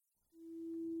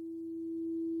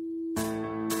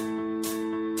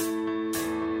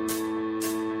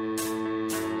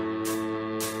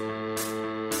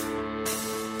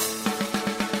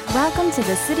Welcome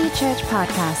to the City Church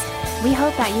Podcast. We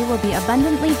hope that you will be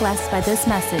abundantly blessed by this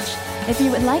message. If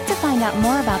you would like to find out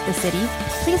more about the city,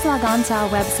 please log on to our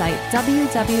website,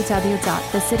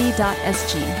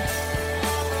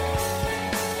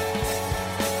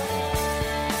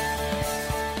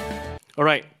 www.thecity.sg. All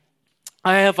right.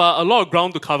 I have a lot of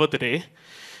ground to cover today.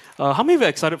 How many of you are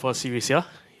excited for a series, yeah?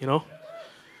 You know,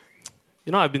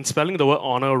 I've been spelling the word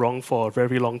honor wrong for a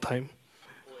very long time.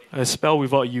 I spell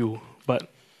without you, but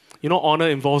honor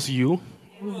involves you.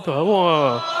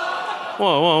 Wow.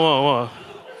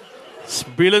 It's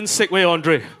brilliant segue,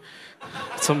 Andre.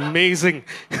 It's amazing.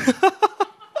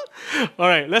 All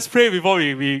right, let's pray before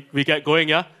we get going,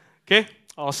 yeah? Okay?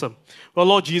 Awesome. Well,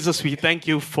 Lord Jesus, we thank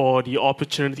you for the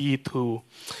opportunity to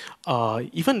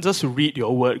even just to read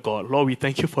your word, God. Lord, we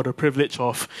thank you for the privilege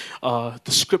of the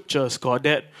scriptures, God,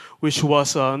 that which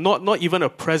was not even a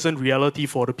present reality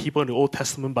for the people in the Old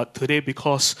Testament, but today,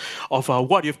 because of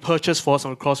what you've purchased for us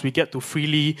on the cross, we get to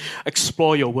freely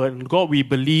explore your word. And God, we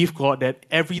believe, God, that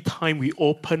every time we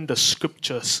open the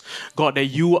scriptures, God, that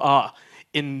you are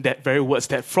in that very words,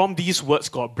 that from these words,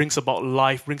 God, brings about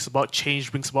life, brings about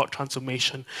change, brings about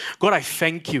transformation. God, I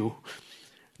thank you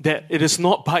that it is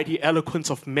not by the eloquence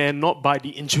of man, not by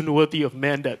the ingenuity of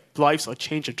man that lives are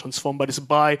changed and transformed, but it's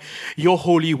by your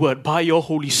holy word, by your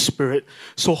Holy Spirit.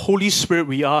 So Holy Spirit,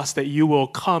 we ask that you will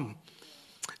come,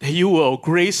 that you will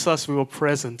grace us with your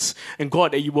presence, and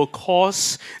God, that you will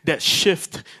cause that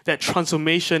shift, that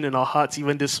transformation in our hearts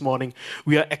even this morning.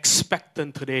 We are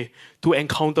expectant today to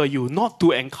encounter you, not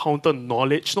to encounter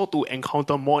knowledge, not to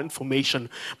encounter more information,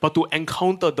 but to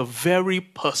encounter the very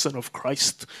person of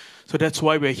Christ. So that's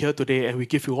why we're here today, and we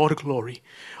give you all the glory,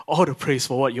 all the praise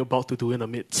for what you're about to do in our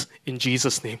midst. In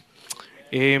Jesus' name,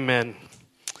 amen.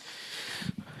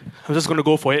 I'm just going to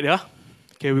go for it, yeah?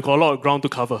 Okay, we've got a lot of ground to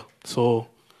cover, so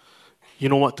you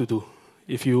know what to do.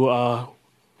 If you are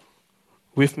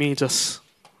with me, just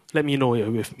let me know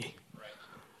you're with me.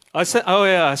 I sent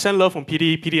love from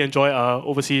PD. PD and Joy are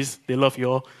overseas. They love you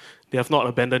all. They have not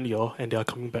abandoned you all, and they are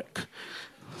coming back.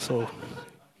 So,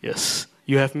 yes.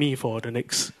 You have me for the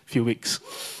next few weeks.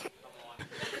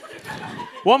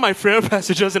 One of my favorite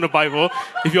passages in the Bible,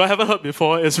 if you haven't heard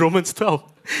before, is Romans 12.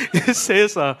 It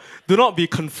says, do not be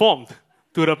conformed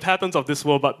to the patterns of this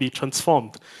world, but be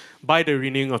transformed by the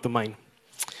renewing of the mind.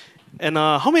 And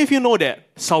how many of you know that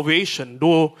salvation,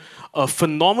 though a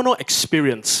phenomenal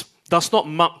experience, does not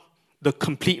mark the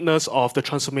completeness of the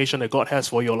transformation that God has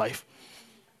for your life?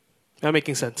 Am I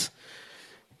making sense?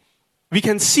 We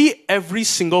can see every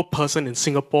single person in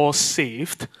Singapore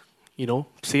saved,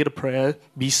 say the prayer,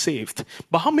 be saved.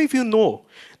 But how many of you know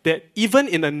that even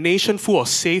in a nation full of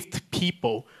saved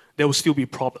people, there will still be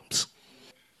problems?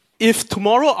 If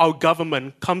tomorrow our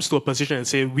government comes to a position and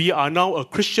say, we are now a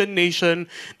Christian nation,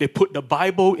 they put the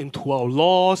Bible into our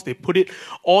laws, they put it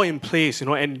all in place,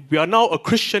 and we are now a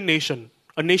Christian nation,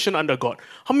 a nation under God.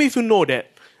 How many of you know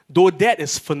that though that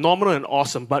is phenomenal and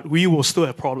awesome, but we will still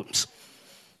have problems?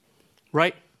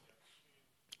 Right?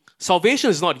 Salvation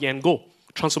is not the end goal.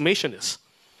 Transformation is.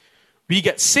 We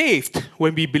get saved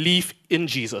when we believe in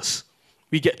Jesus.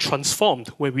 We get transformed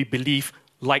when we believe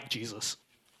like Jesus.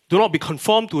 Do not be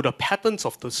conformed to the patterns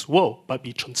of this world, but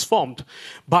be transformed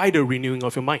by the renewing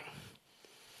of your mind.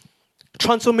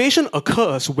 Transformation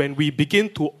occurs when we begin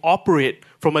to operate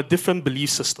from a different belief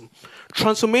system.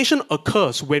 Transformation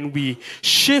occurs when we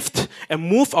shift and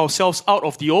move ourselves out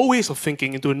of the old ways of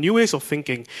thinking into new ways of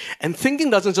thinking. And thinking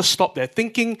doesn't just stop there.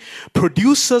 Thinking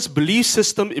produces belief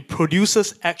system, it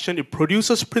produces action, it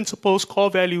produces principles, core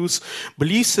values,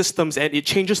 belief systems, and it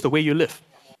changes the way you live.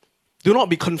 Do not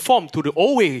be conformed to the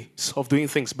old ways of doing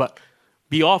things, but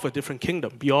be of a different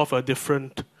kingdom, be of a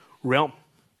different realm.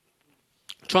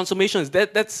 Transformation is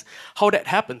that's how that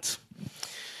happens.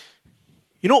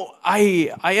 I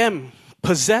am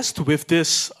possessed with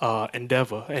this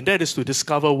endeavor, and that is to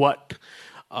discover what.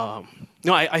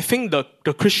 I think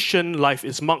the Christian life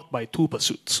is marked by two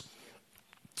pursuits.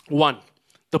 One,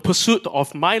 the pursuit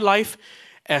of my life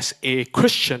as a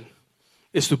Christian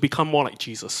is to become more like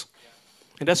Jesus.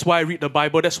 And that's why I read the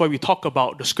Bible. That's why we talk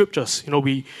about the scriptures.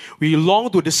 We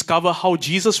long to discover how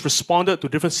Jesus responded to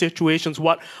different situations.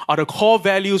 What are the core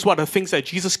values? What are the things that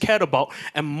Jesus cared about?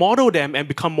 And model them and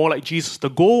become more like Jesus.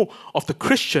 The goal of the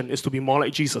Christian is to be more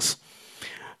like Jesus.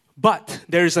 But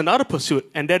there is another pursuit,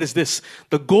 and that is this.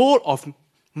 The goal of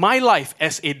my life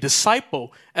as a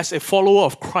disciple, as a follower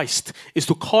of Christ, is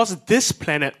to cause this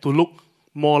planet to look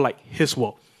more like His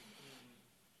world.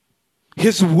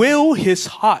 His will, His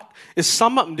heart, is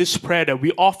summed up in this prayer that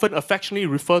we often affectionately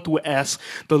refer to as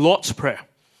the Lord's Prayer.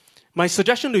 My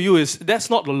suggestion to you is that's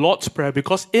not the Lord's Prayer,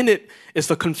 because in it is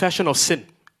the confession of sin.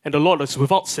 and the Lord is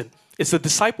without sin. It's the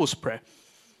disciples' prayer.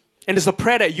 And it's a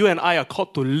prayer that you and I are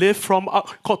called to live from,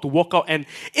 called to walk out. And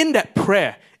in that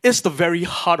prayer is the very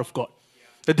heart of God.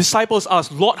 The disciples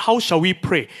asked, Lord, how shall we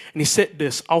pray? And he said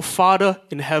this, Our Father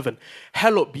in heaven,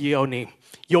 hallowed be your name.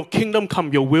 Your kingdom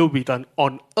come, your will be done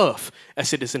on earth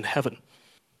as it is in heaven.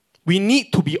 We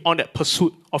need to be on that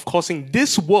pursuit of causing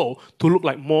this world to look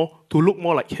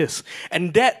more like His.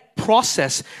 And that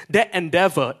process, that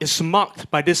endeavor is marked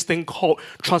by this thing called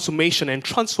transformation. And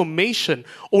transformation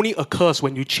only occurs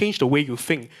when you change the way you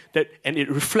think, and it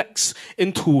reflects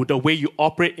into the way you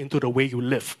operate, into the way you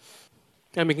live.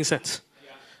 That making sense?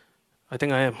 Yeah. I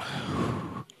think I am.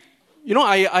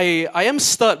 I am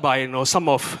stirred by some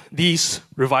of these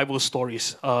revival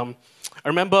stories. I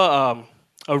remember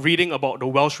a reading about the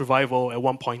Welsh revival at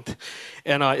one point.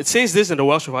 And it says this in the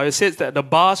Welsh revival. It says that the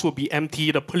bars will be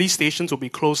empty, the police stations will be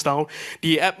closed down.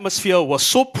 The atmosphere was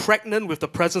so pregnant with the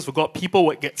presence of God, people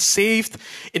would get saved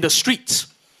in the streets.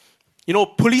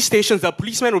 Police stations, the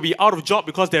policemen would be out of job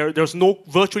because there's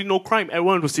virtually no crime.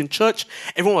 Everyone was in church,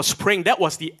 everyone was praying. That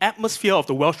was the atmosphere of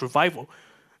the Welsh revival.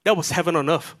 That was heaven on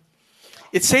earth.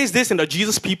 It says this in the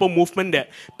Jesus People movement that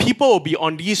people will be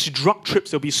on these drug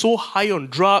trips. They'll be so high on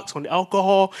drugs, on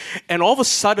alcohol, and all of a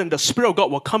sudden the Spirit of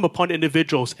God will come upon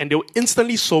individuals and they'll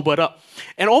instantly sober up.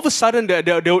 And all of a sudden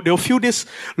they'll feel this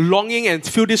longing and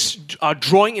feel this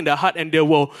drawing in their heart, and they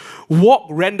will walk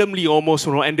randomly almost,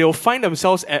 and they'll find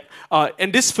themselves at,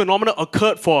 and this phenomenon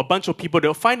occurred for a bunch of people.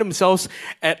 They'll find themselves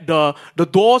at the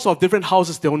doors of different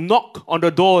houses. They'll knock on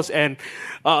the doors and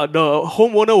the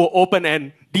homeowner will open,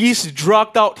 and these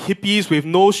drugged out hippies with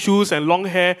no shoes and long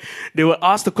hair, they will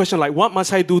ask the question like, what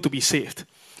must I do to be saved?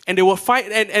 And they will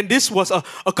find, and this was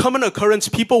a common occurrence.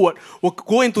 People would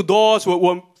go into doors,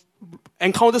 would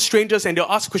encounter strangers, and they'll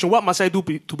ask the question, what must I do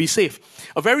to be saved?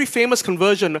 A very famous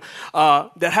conversion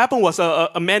that happened was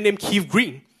a man named Keith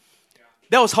Green.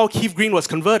 That was how Keith Green was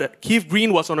converted. Keith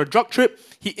Green was on a drug trip.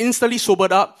 He instantly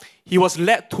sobered up. He was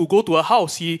led to go to a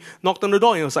house. He knocked on the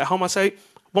door and he was like,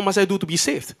 what must I do to be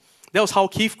saved? That was how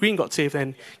Keith Green got saved.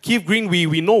 And Keith Green,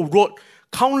 we know, wrote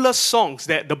countless songs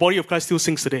that the body of Christ still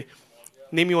sings today.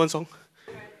 Name me one song.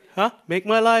 Make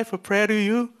my life a prayer to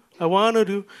you. I want to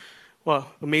do. Wow,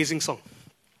 amazing song.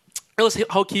 That was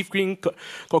how Keith Green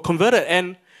got converted.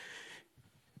 And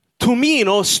to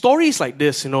me, stories like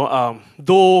this,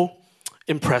 though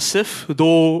impressive,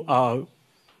 though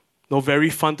very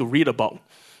fun to read about,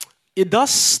 it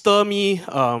does stir me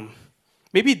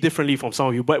maybe differently from some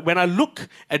of you, but when I look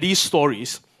at these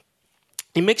stories,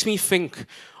 it makes me think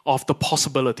of the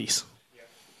possibilities. Yeah.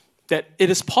 That it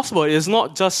is possible. It is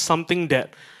not just something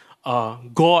that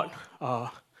God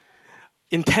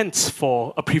intends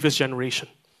for a previous generation.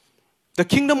 The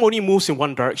kingdom only moves in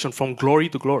one direction, from glory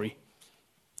to glory.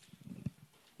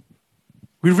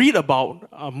 We read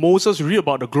about Moses, we read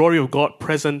about the glory of God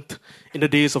present in the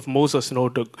days of Moses.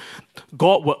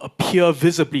 God will appear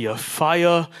visibly, a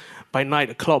fire by night,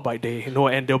 a cloud by day,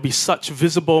 and there'll be such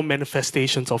visible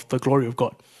manifestations of the glory of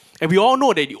God. And we all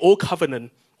know that the old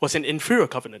covenant was an inferior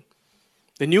covenant.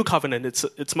 The new covenant,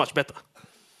 it's much better.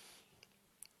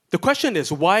 The question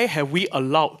is, why have we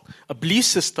allowed a belief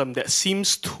system that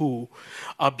seems to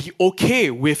be okay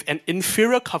with an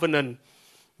inferior covenant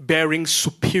bearing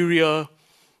superior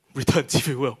returns, if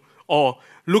you will, or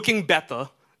looking better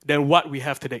than what we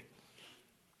have today?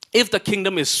 If the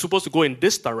kingdom is supposed to go in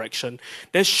this direction,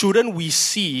 then shouldn't we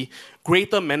see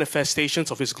greater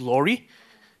manifestations of His glory?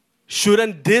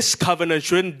 Shouldn't this covenant,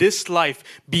 shouldn't this life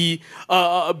be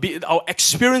our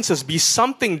experiences be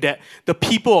something that the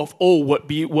people of old would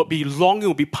be longing,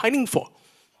 would be pining for?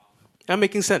 That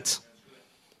making sense?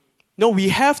 No, we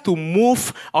have to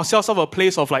move ourselves out of a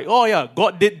place of like, oh yeah,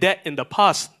 God did that in the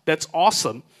past. That's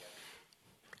awesome.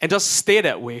 And just stay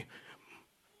that way.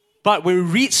 But when we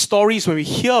read stories, when we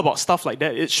hear about stuff like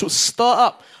that, it should stir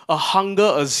up a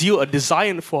hunger, a zeal, a desire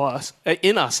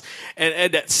in us,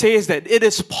 and that says that it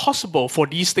is possible for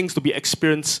these things to be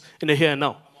experienced in the here and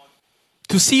now.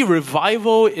 To see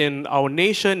revival in our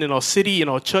nation, in our city, in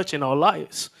our church, in our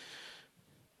lives,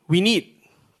 we need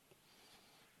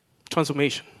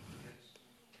transformation.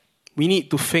 We need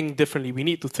to think differently. We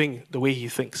need to think the way He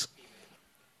thinks.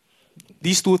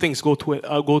 These two things go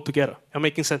together. Am I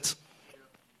making sense?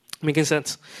 Making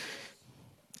sense?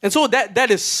 And so that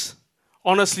is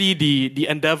honestly the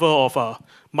endeavor of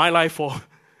my life for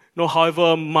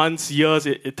however months, years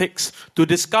it takes to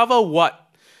discover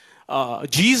what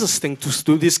Jesus thinks,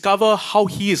 to discover how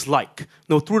He is like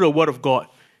through the Word of God,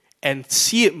 and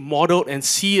see it modeled and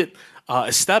see it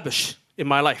established in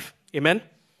my life. Amen?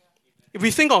 If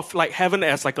we think of like heaven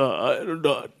as like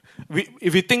a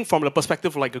if we think from the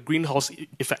perspective of like a greenhouse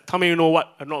effect, how many of you know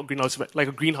what, not a greenhouse effect, like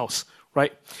a greenhouse,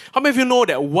 right? How many of you know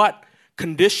that what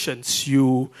conditions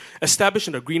you establish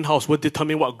in the greenhouse will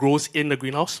determine what grows in the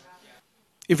greenhouse?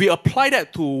 If we apply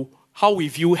that to how we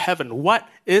view heaven, what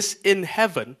is in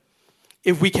heaven,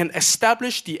 if we can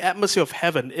establish the atmosphere of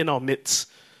heaven in our midst,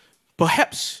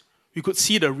 perhaps we could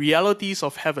see the realities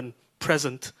of heaven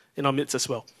present in our midst as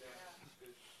well.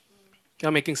 Am I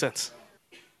making sense?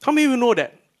 How many of you know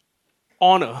that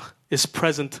honor is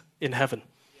present in heaven?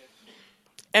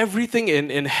 Everything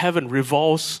in heaven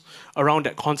revolves around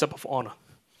that concept of honor.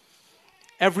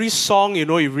 Every song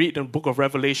you read in the book of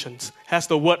Revelations has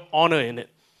the word honor in it.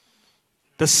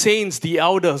 The saints, the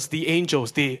elders, the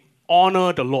angels, they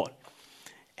honor the Lord.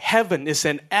 Heaven is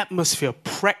an atmosphere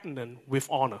pregnant with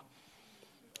honor.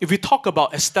 If we talk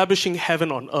about establishing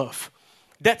heaven on earth,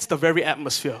 that's the very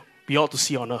atmosphere we ought to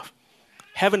see on earth.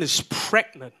 Heaven is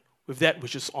pregnant with that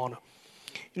which is honor.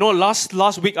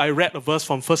 Last week I read a verse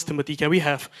from 1 Timothy. Can we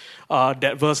have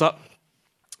that verse up?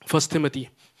 1 Timothy.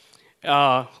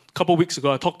 A couple weeks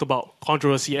ago I talked about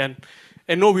controversy, and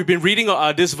we've been reading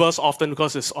this verse often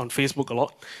because it's on Facebook a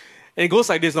lot. And it goes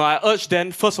like this. Now, I urge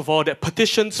then, first of all, that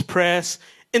petitions, prayers,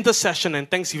 intercession, and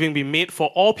thanksgiving be made for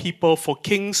all people, for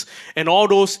kings, and all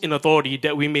those in authority,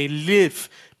 that we may live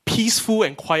peaceful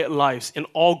and quiet lives in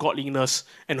all godliness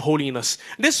and holiness.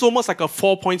 This is almost like a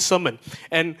 4-point sermon.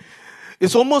 And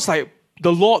it's almost like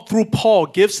the Lord, through Paul,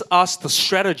 gives us the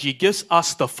strategy, gives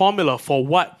us the formula for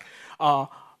what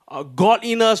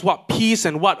godliness, what peace,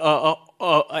 and what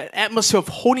an atmosphere of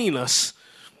holiness,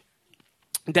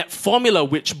 that formula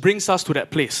which brings us to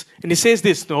that place. And he says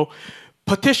this,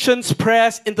 petitions,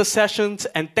 prayers, intercessions,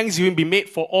 and thanksgiving be made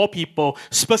for all people,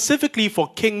 specifically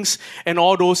for kings and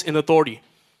all those in authority.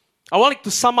 I would like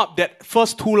to sum up that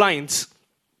first 2 lines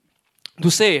to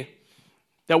say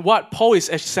that what Paul is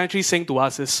essentially saying to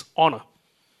us is honor.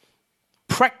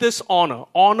 Practice honor.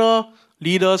 Honor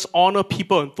leaders, honor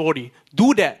people in authority.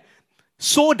 Do that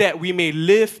so that we may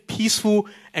live peaceful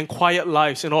and quiet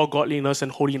lives in all godliness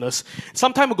and holiness.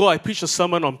 Some time ago, I preached a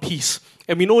sermon on peace.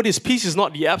 And we know this, peace is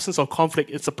not the absence of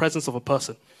conflict, it's the presence of a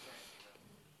person.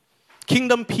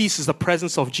 Kingdom peace is the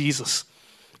presence of Jesus.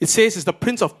 It says it's the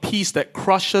Prince of Peace that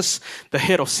crushes the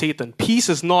head of Satan. Peace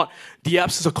is not the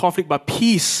absence of conflict, but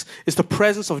peace is the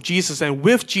presence of Jesus. And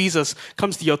with Jesus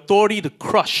comes the authority to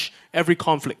crush every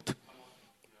conflict.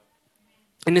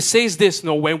 And it says this,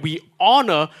 when we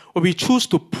honor, when we choose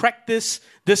to practice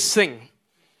this thing,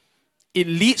 it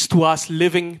leads to us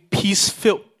living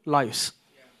peace-filled lives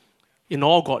in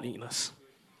all godliness.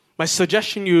 My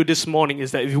suggestion to you this morning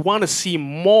is that if you want to see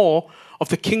more of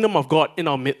the kingdom of God in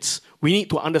our midst, we need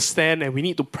to understand and we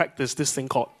need to practice this thing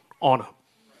called honor.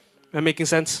 Am I making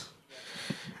sense?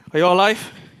 Are you all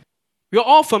alive? We are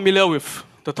all familiar with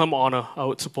the term honor, I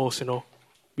would suppose,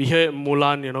 We hear it in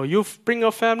Mulan, you bring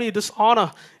your family this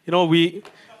honor. We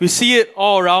see it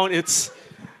all around. It's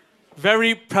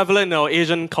very prevalent in our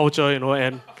Asian culture,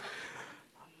 and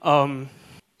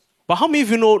but how many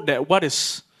of you know that what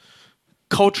is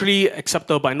culturally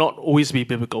acceptable might not always be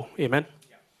biblical? Amen?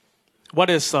 What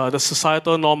is the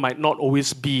societal norm might not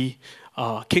always be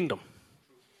kingdom.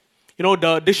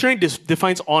 The dictionary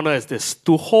defines honor as this: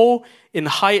 to hold in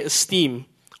high esteem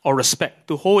or respect.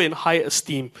 To hold in high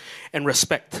esteem and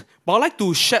respect. But I'd like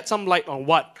to shed some light on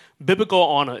what biblical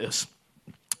honor is.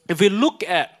 If we look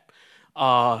at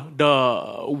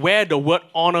where the word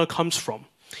honor comes from,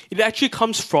 it actually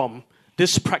comes from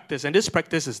this practice, and this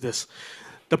practice is this: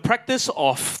 the practice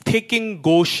of taking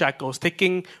gold shackles,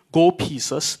 taking gold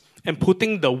pieces, and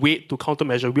putting the weight to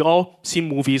countermeasure. We all see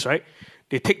movies, right?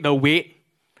 They take the weight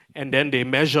and then they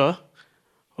measure,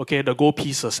 the gold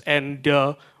pieces. And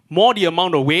the more the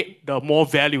amount of weight, the more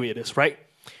value it is, right?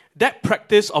 That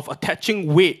practice of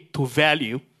attaching weight to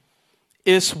value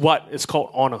is what is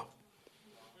called honor.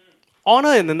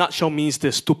 Honor in a nutshell means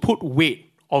this: to put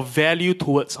weight or value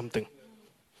towards something.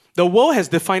 The world has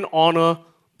defined honor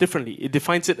differently. It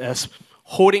defines it as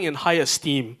holding in high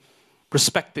esteem,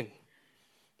 respecting.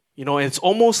 It's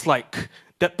almost like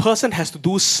that person has to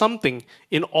do something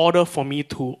in order for me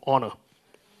to honor.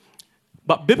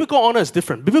 But biblical honor is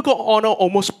different. Biblical honor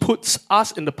almost puts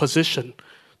us in the position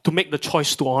to make the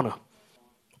choice to honor.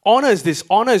 Honor is this.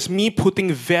 Honor is me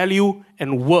putting value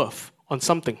and worth on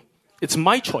something. It's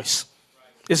my choice.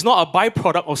 It's not a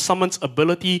byproduct of someone's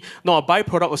ability, not a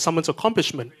byproduct of someone's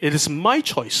accomplishment. It is my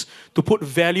choice to put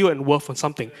value and worth on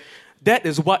something. That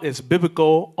is what is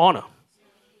biblical honor.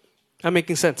 Am I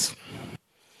making sense?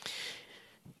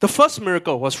 The first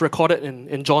miracle was recorded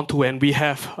in John 2, and we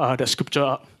have the scripture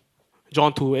up.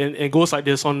 John 2, and it goes like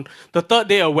this. On the third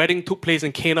day, a wedding took place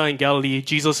in Cana in Galilee.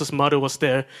 Jesus' mother was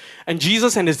there. And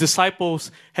Jesus and his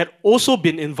disciples had also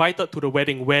been invited to the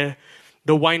wedding where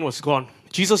the wine was gone.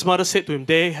 Jesus' mother said to him,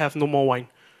 "They have no more wine."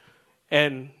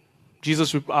 And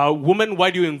Jesus, "Woman, why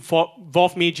do you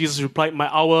involve me?" Jesus replied, "My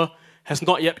hour has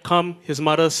not yet come." His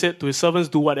mother said to his servants,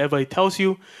 "Do whatever he tells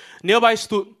you." Nearby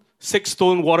stood 6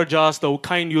 stone water jars, the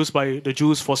kind used by the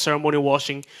Jews for ceremonial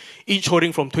washing, each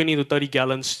holding from 20 to 30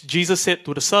 gallons. Jesus said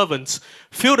to the servants,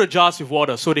 "Fill the jars with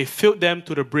water." So they filled them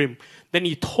to the brim. Then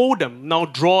he told them, "Now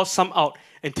draw some out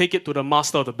and take it to the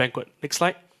master of the banquet." Next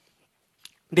slide.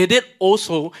 They did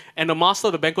also, and the master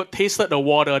of the banquet tasted the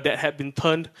water that had been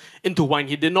turned into wine.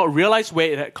 He did not realize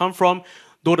where it had come from,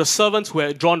 though the servants who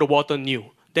had drawn the water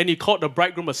knew. Then he called the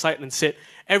bridegroom aside and said,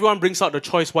 "Everyone brings out the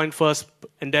choice wine first,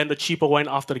 and then the cheaper wine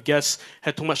after the guests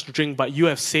had too much to drink, but you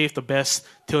have saved the best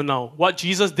till now." What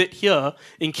Jesus did here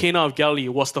in Cana of Galilee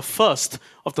was the first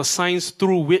of the signs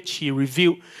through which he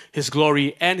revealed his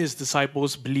glory, and his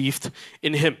disciples believed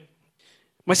in him.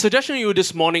 My suggestion to you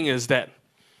this morning is that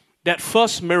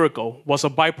first miracle was a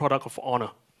byproduct of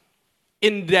honor.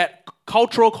 In that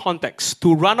cultural context,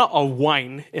 to run out of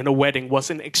wine in a wedding was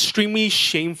an extremely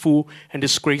shameful and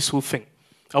disgraceful thing.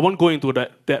 I won't go into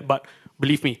that, but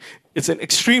believe me, it's an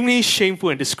extremely shameful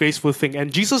and disgraceful thing.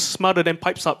 And Jesus' mother then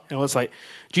pipes up and was like,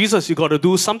 "Jesus, you got to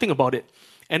do something about it."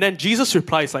 And then Jesus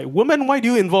replies like, "Woman, why do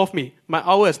you involve me? My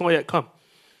hour has not yet come."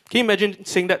 Can you imagine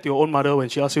saying that to your own mother when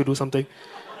she asks you to do something?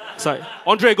 It's like,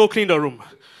 "Andre, go clean the room."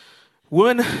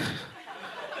 "Woman,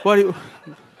 what do you..."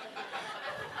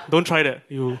 Don't try that.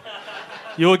 You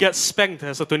will get spanked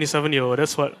as a 27-year-old.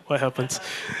 That's what happens.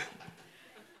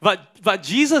 But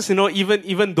Jesus,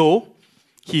 even though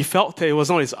he felt that it was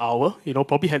not his hour,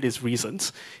 probably had his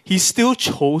reasons, he still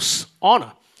chose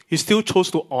honor. He still chose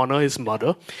to honor his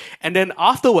mother. And then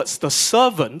afterwards, the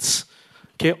servants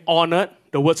honored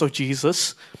the words of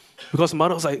Jesus, because the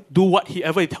mother was like, "Do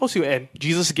whatever he tells you." And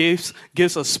Jesus gives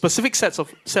a specific set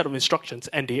of instructions,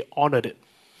 and they honored it.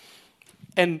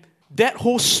 And that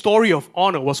whole story of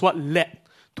honor was what led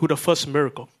to the first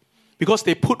miracle, because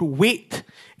they put weight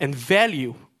and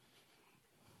value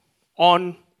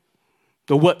on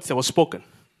the words that were spoken.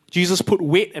 Jesus put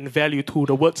weight and value to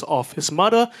the words of his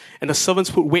mother, and the servants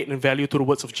put weight and value to the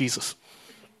words of Jesus.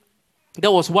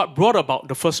 That was what brought about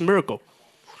the first miracle.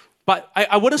 But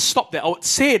I wouldn't stop there. I would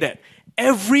say that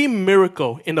every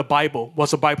miracle in the Bible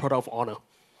was a byproduct of honor.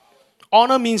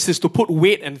 Honor means is to put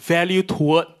weight and value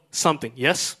toward something,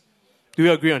 yes? Do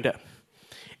you agree on that?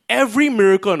 Every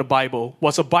miracle in the Bible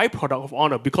was a byproduct of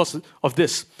honor because of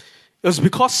this. It was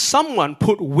because someone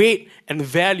put weight and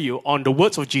value on the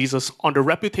words of Jesus, on the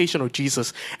reputation of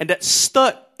Jesus, and that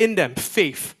stirred in them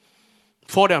faith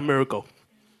for their miracle.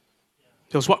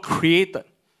 It was what created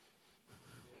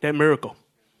that miracle.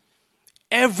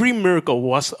 Every miracle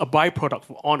was a byproduct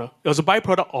of honor. It was a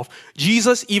byproduct of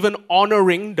Jesus even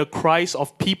honoring the cries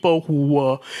of people who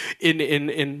were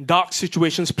in dark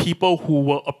situations, people who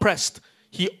were oppressed.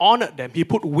 He honored them. He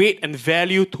put weight and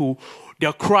value to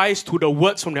their cries, to the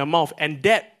words from their mouth, and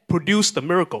that produced the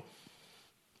miracle.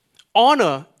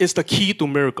 Honor is the key to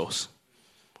miracles.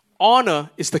 Honor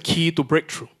is the key to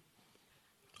breakthrough.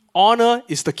 Honor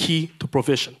is the key to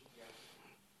provision.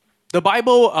 The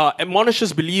Bible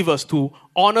admonishes believers to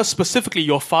honor specifically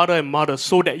your father and mother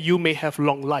so that you may have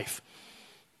long life.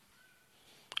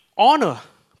 Honor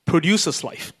produces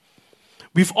life.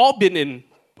 We've all been in,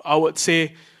 I would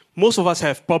say, most of us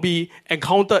have probably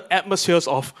encountered atmospheres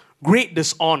of great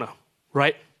dishonor,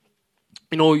 right?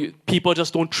 People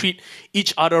just don't treat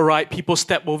each other right. People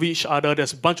step over each other.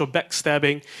 There's a bunch of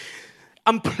backstabbing.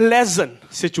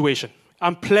 Unpleasant situation.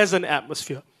 Unpleasant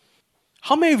atmosphere.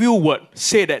 How many of you would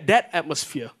say that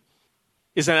atmosphere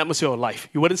is an atmosphere of life?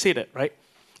 You wouldn't say that, right?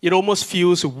 It almost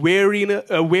feels weary,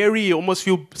 it almost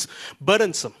feels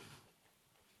burdensome.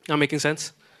 Am I making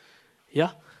sense?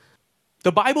 Yeah?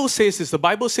 The Bible says this. The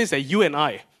Bible says that you and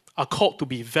I are called to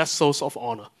be vessels of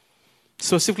honor.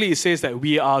 Specifically, it says that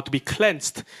we are to be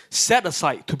cleansed, set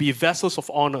aside to be vessels of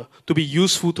honor, to be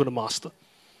useful to the Master.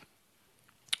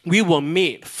 We were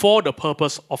made for the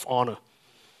purpose of honor.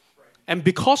 And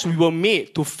because we were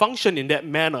made to function in that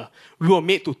manner, we were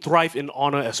made to thrive in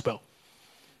honor as well.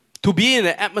 To be in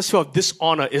an atmosphere of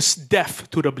dishonor is death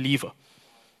to the believer.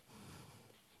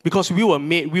 Because we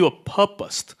were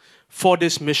purposed for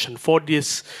this mission, for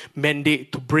this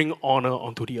mandate to bring honor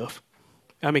onto the earth.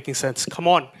 Am I making sense? Come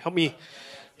on, help me.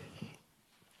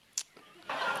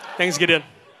 Thanks, Gideon.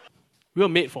 We were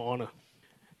made for honor.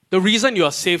 The reason you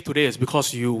are saved today is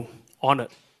because you honored.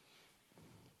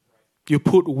 You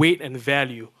put weight and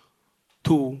value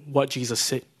to what Jesus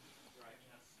said.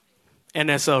 And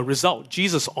as a result,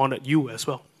 Jesus honored you as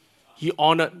well. He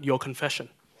honored your confession.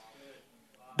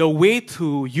 The way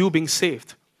to you being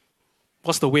saved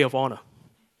was the way of honor.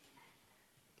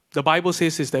 The Bible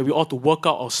says is that we ought to work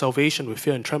out our salvation with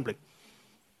fear and trembling.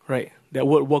 Right? That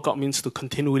word work out means to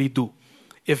continually do.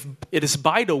 If it is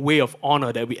by the way of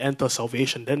honor that we enter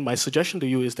salvation, then my suggestion to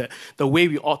you is that the way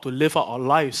we ought to live out our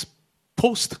lives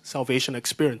post-salvation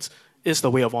experience is the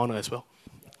way of honor as well.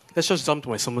 Let's just jump to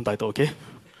my sermon title, okay?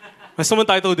 My sermon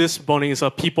title this morning is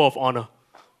A People of Honor.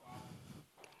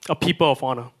 A People of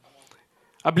Honor.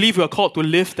 I believe we are called to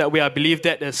live that way. I believe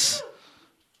that is...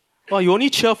 Well, you only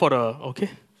cheer for the... Okay.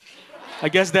 I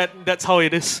guess that's how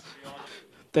it is.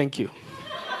 Thank you.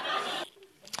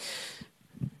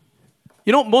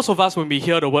 You know, most of us, when we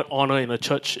hear the word honor in a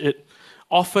church, it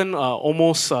often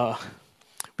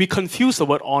we confuse the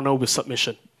word honor with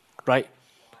submission, right?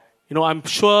 You know, I'm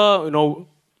sure,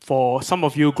 for some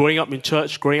of you growing up in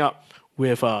church, growing up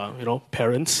with,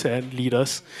 parents and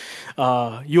leaders,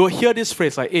 you'll hear this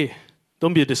phrase like, hey,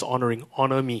 don't be dishonoring,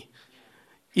 honor me.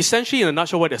 Essentially, in a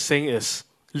nutshell, what they're saying is,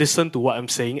 listen to what I'm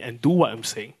saying and do what I'm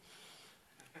saying.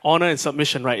 Honor and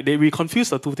submission, right? We confuse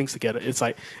the two things together. It's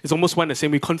almost one and the same.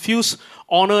 We confuse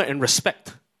honor and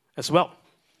respect as well,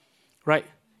 right?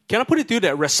 Can I put it to you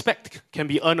that respect can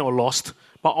be earned or lost,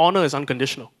 but honor is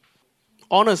unconditional.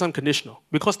 Honor is unconditional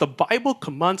because the Bible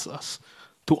commands us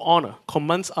to honor,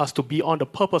 commands us to be on the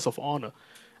purpose of honor.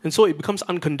 And so it becomes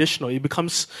unconditional. It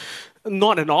becomes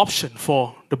not an option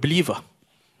for the believer.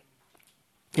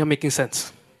 You're making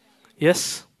sense?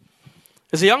 Yes?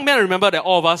 As a young man, I remember that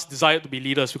all of us desired to be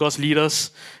leaders because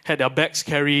leaders had their bags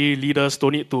carried, leaders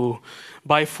don't need to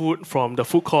buy food from the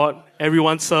food court,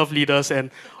 everyone served leaders, and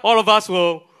all of us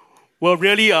were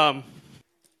really,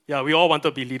 we all wanted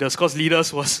to be leaders because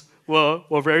leaders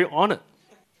were very honored.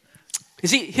 You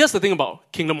see, here's the thing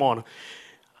about kingdom honor.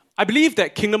 I believe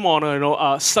that kingdom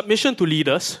honor, submission to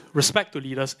leaders, respect to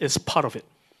leaders is part of it.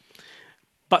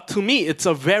 But to me, it's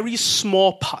a very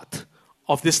small part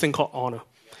of this thing called honor.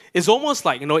 It's almost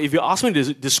like, if you ask me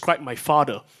to describe my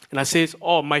father, and I say,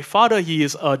 my father, he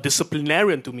is a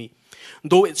disciplinarian to me.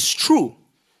 Though it's true,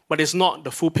 but it's not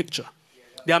the full picture.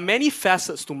 There are many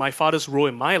facets to my father's role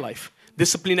in my life.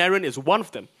 Disciplinarian is one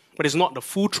of them, but it's not the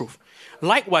full truth.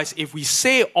 Likewise, if we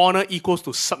say honor equals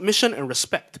to submission and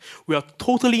respect, we are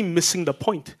totally missing the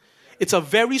point. It's a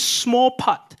very small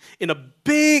part in a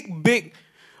big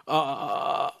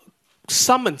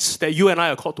summons that you and I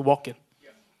are called to walk in.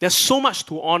 There's so much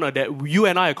to honor that you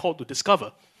and I are called to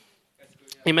discover.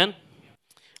 Amen?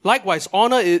 Likewise,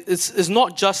 honor is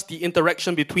not just the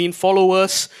interaction between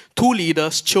followers, two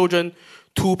leaders, children,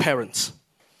 two parents.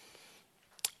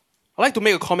 I'd like to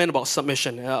make a comment about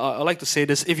submission. I'd like to say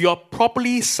this. If you are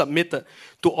properly submitted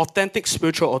to authentic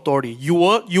spiritual authority, you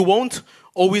won't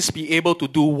always be able to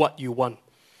do what you want.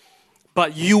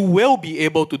 But you will be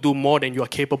able to do more than you are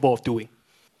capable of doing.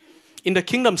 In the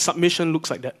kingdom, submission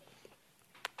looks like that.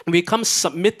 We become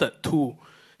submitted to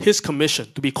His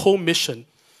commission, to be co-missioned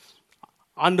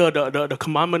under the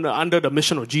commandment, under the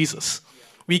mission of Jesus.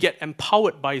 We get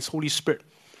empowered by His Holy Spirit.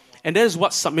 And that is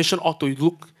what submission ought to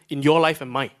look in your life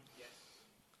and mine.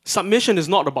 Submission is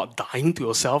not about dying to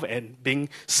yourself and being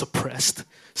suppressed.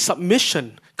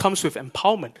 Submission comes with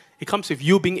empowerment. It comes with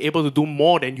you being able to do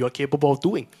more than you are capable of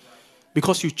doing.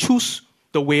 Because you choose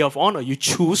the way of honor. You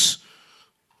choose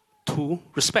to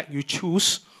respect. You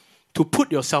choose to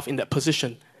put yourself in that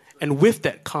position. And with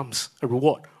that comes a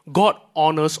reward. God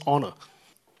honors honor.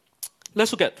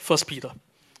 Let's look at 1 Peter.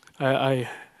 I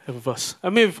have a verse.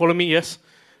 Maybe follow me, yes?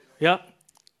 Yeah?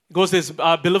 It goes this,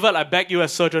 Beloved, I beg you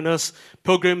as sojourners,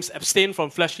 pilgrims, abstain from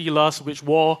fleshly lusts which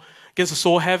war against the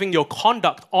soul, having your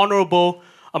conduct honorable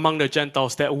among the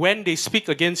Gentiles, that when they speak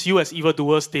against you as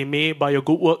evildoers, they may, by your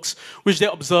good works, which they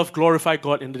observe, glorify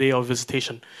God in the day of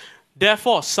visitation.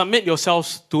 Therefore, submit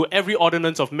yourselves to every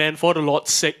ordinance of men for the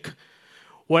Lord's sake,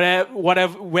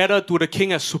 whether to the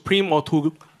king as supreme or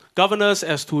to governors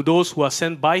as to those who are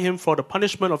sent by him for the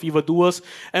punishment of evildoers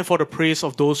and for the praise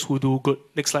of those who do good.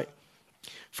 Next slide.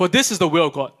 For this is the will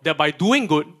of God, that by doing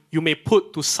good, you may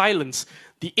put to silence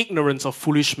the ignorance of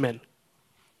foolish men.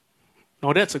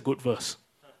 Now that's a good verse.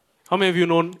 How many of you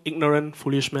know ignorant,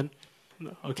 foolish men?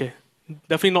 Okay.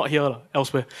 Definitely not here,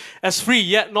 elsewhere. As free,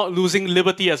 yet not losing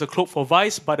liberty as a cloak for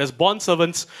vice, but as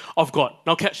bondservants of God.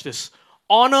 Now catch this.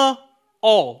 Honor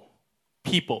all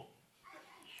people.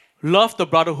 Love the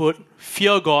brotherhood,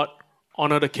 fear God,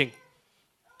 honor the king.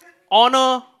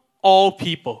 Honor all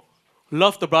people.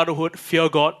 Love the brotherhood, fear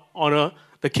God, honor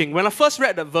the king. When I first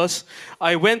read that verse,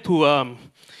 I went to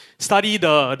study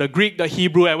the Greek, the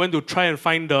Hebrew. I went to try and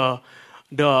find the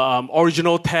the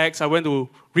original text. I went to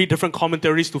read different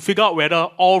commentaries to figure out whether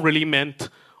all really meant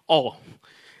all.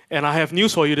 And I have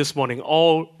news for you this morning.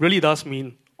 All really does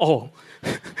mean all.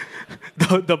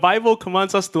 The Bible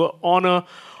commands us to honor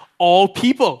all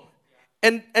people.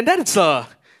 And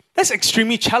that's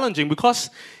extremely challenging because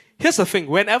here's the thing.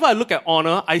 Whenever I look at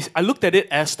honor, I looked at it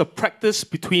as the practice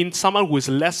between someone who is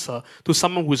lesser to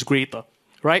someone who is greater,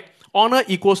 right? Honor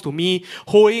equals to me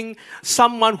holding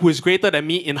someone who is greater than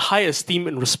me in high esteem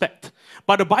and respect.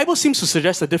 But the Bible seems to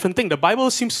suggest a different thing. The Bible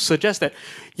seems to suggest that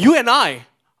you and I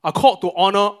are called to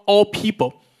honor all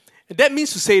people. That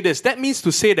means to say this. That means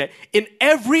to say that in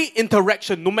every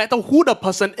interaction, no matter who the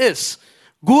person is,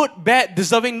 good, bad,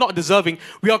 deserving, not deserving,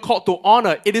 we are called to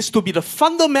honor. It is to be the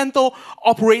fundamental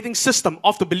operating system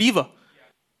of the believer.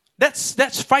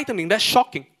 That's frightening. That's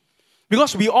shocking.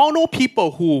 Because we all know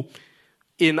people who,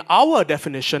 in our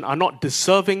definition, are not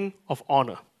deserving of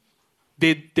honor.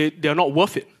 They are not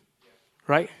worth it,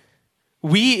 right?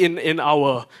 We, in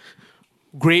our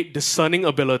great discerning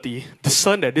ability,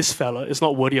 discern that this fella is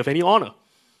not worthy of any honor,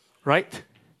 right?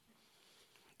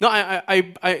 Now,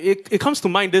 it comes to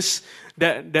mind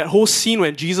that whole scene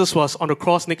when Jesus was on the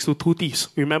cross next to two thieves.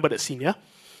 Remember that scene, yeah?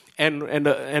 And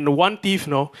the one thief,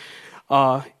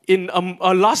 in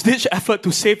a last-ditch effort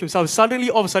to save himself,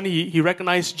 all of a sudden, he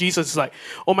recognized Jesus. It's like,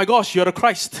 oh my gosh, you're the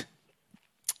Christ.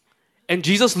 And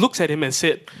Jesus looks at him and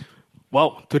said,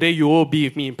 well, today you will be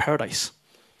with me in paradise.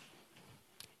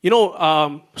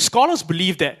 Scholars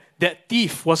believe that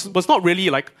thief was not really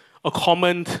like a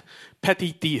common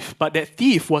petty thief, but that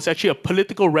thief was actually a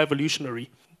political revolutionary.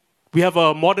 We have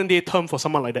a modern-day term for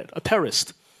someone like that, a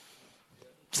terrorist.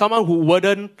 Someone who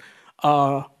wouldn't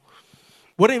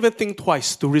even think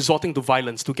twice to resorting to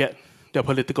violence to get their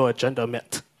political agenda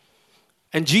met.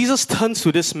 And Jesus turns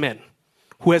to this man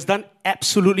who has done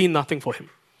absolutely nothing for him,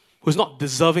 who is not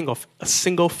deserving of a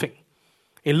single thing.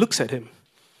 He looks at him,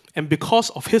 and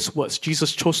because of his words,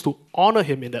 Jesus chose to honor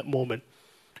him in that moment,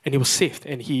 and he was saved,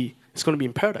 and he is going to be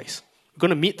in paradise. We're going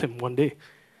to meet him one day.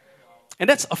 And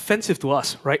that's offensive to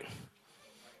us, right?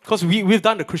 Because we've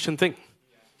done the Christian thing.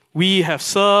 We have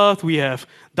served, we have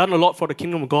done a lot for the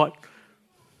kingdom of God,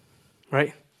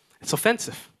 right? It's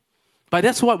offensive. But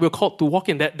that's what we're called to walk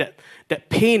in, that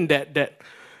pain, you're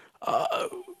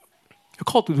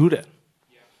called to do that.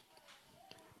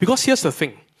 Because here's the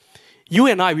thing. You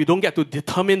and I, we don't get to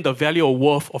determine the value or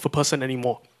worth of a person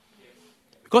anymore.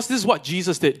 Because this is what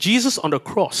Jesus did. Jesus on the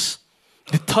cross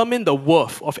determined the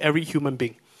worth of every human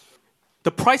being.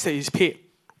 The price that he's paid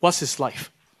was his life.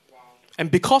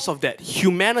 And because of that,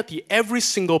 humanity, every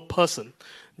single person,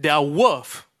 their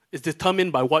worth is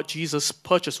determined by what Jesus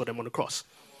purchased for them on the cross.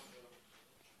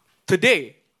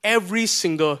 Today, every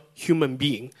single human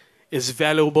being is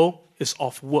valuable, is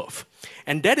of worth.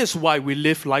 And that is why we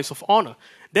live lives of honor.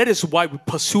 That is why we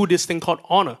pursue this thing called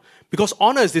honor. Because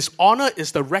honor is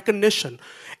the recognition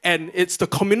and it's the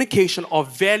communication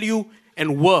of value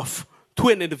and worth to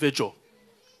an individual.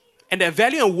 And that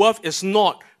value and worth is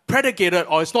not predicated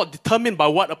or it's not determined by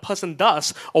what a person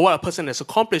does or what a person has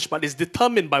accomplished, but is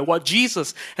determined by what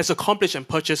Jesus has accomplished and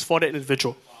purchased for that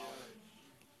individual.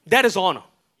 That is honor.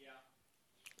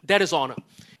 That is honor.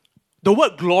 The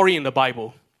word glory in the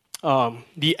Bible,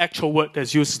 the actual word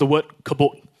that's used is the word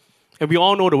kabod. And we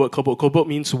all know the word kabod. Kabod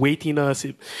means weightiness.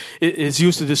 It is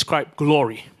used to describe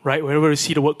glory, right? Whenever we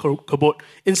see the word kabod,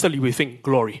 instantly we think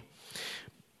glory.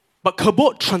 But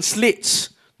kabod translates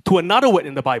to another word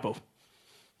in the Bible.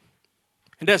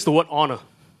 And that's the word honor.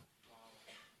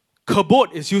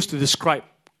 Kabod is used to describe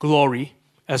glory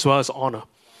as well as honor.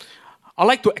 I'd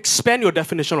like to expand your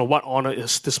definition of what honor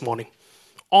is this morning.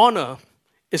 Honor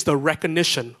is the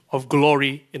recognition of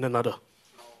glory in another.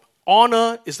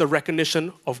 Honor is the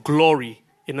recognition of glory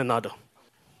in another.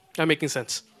 Am I making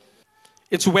sense?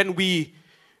 It's when we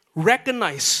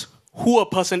recognize who a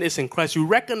person is in Christ. We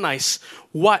recognize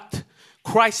what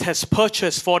Christ has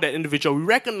purchased for that individual. We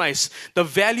recognize the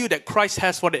value that Christ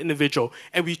has for the individual.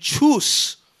 And we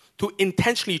choose to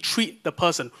intentionally treat the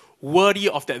person worthy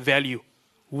of that value,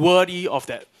 worthy of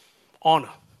that honor.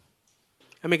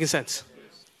 Am I making sense?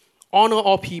 Honor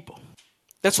all people.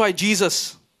 That's why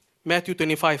Jesus, Matthew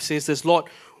 25 says this, Lord,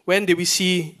 when did we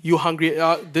see you hungry?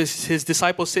 His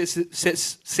disciple says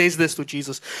this to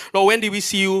Jesus. Lord, when did we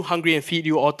see you hungry and feed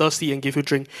you, or thirsty and give you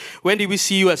drink? When did we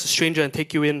see you as a stranger and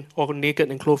take you in, or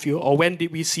naked and clothe you? Or when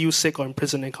did we see you sick or in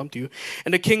prison and come to you?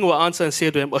 And the king will answer and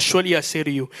say to him, Surely I say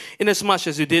to you, inasmuch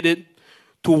as you did it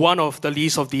to one of the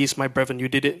least of these, my brethren, you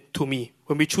did it to me.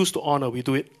 When we choose to honor, we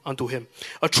do it unto him.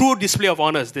 A true display of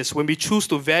honor is this: when we choose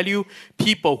to value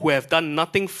people who have done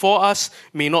nothing for us,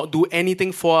 may not do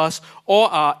anything for us, or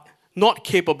are not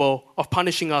capable of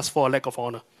punishing us for a lack of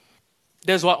honor.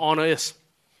 That's what honor is.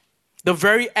 The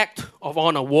very act of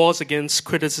honor wars against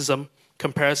criticism,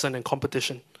 comparison, and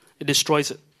competition. It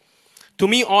destroys it. To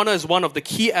me, honor is one of the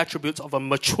key attributes of a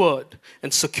matured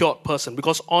and secured person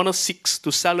because honor seeks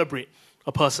to celebrate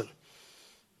a person,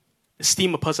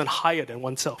 esteem a person higher than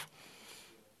oneself.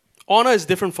 Honor is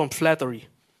different from flattery.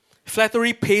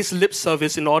 Flattery pays lip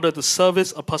service in order to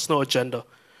service a personal agenda.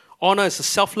 Honor is a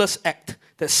selfless act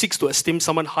that seeks to esteem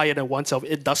someone higher than oneself.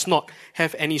 It does not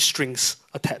have any strings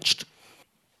attached.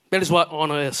 That is what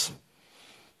honor is.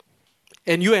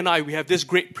 And you and I, we have this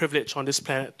great privilege on this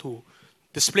planet to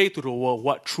display to the world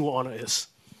what true honor is.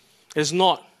 It's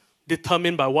not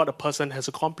determined by what a person has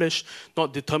accomplished,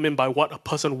 not determined by what a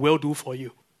person will do for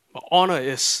you. But honor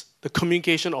is the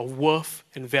communication of worth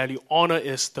and value. Honor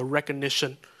is the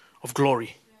recognition of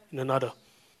glory in another.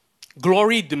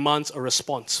 Glory demands a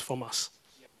response from us.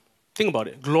 Think about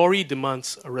it. Glory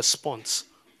demands a response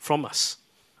from us.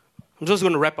 I'm just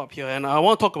going to wrap up here, and I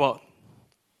want to talk about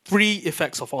 3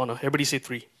 effects of honor. Everybody say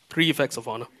 3. 3 effects of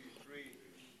honor.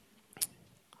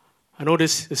 I know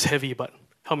this is heavy, but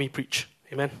help me preach.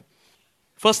 Amen.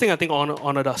 First thing I think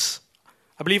honor does.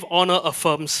 I believe honor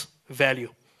affirms value.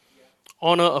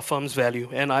 Honor affirms value.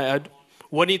 And I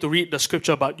won't need to read the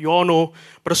scripture, but you all know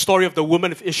the story of the woman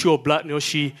with issue of blood.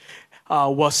 She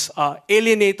was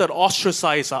alienated,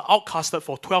 ostracized, outcasted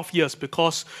for 12 years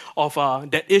because of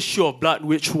that issue of blood,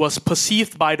 which was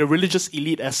perceived by the religious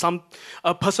elite as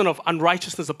a person of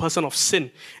unrighteousness, a person of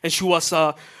sin. And she was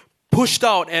pushed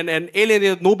out and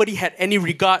alienated. Nobody had any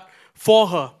regard for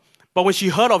her. But when she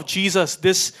heard of Jesus,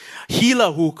 this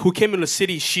healer who came in the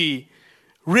city, she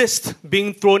risked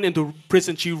being thrown into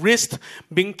prison. She risked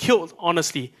being killed,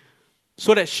 honestly,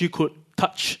 so that she could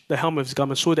touch the hem of his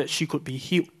garment, so that she could be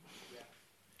healed.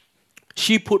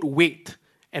 She put weight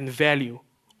and value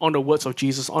on the words of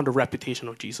Jesus, on the reputation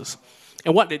of Jesus.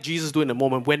 And what did Jesus do in the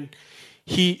moment when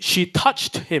she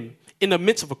touched him in the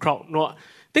midst of a crowd? No,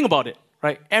 think about it,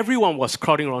 right? Everyone was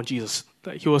crowding around Jesus.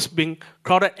 He was being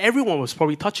crowded. Everyone was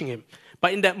probably touching him.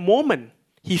 But in that moment,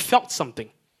 he felt something.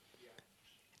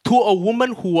 To a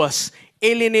woman who was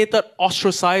alienated,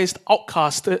 ostracized,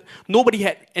 outcasted, nobody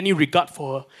had any regard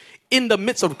for her. In the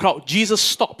midst of the crowd, Jesus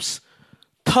stops,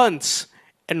 turns,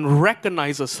 and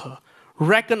recognizes her,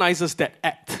 recognizes that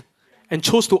act, and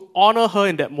chose to honor her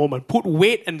in that moment, put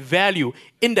weight and value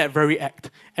in that very act,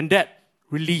 and that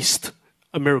released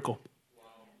a miracle.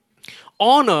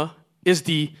 Honor is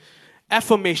the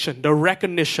affirmation, the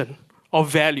recognition of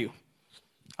value.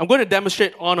 I'm going to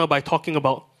demonstrate honor by talking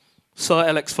about Sir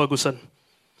Alex Ferguson.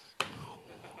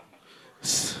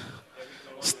 It's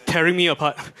tearing me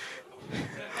apart.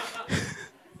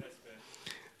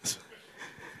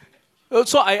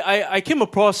 So I came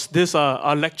across this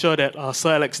lecture that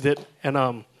Sir Alex did,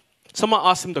 and someone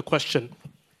asked him the question,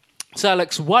 Sir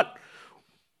Alex, what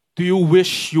do you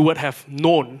wish you would have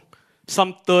known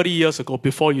some 30 years ago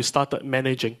before you started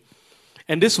managing?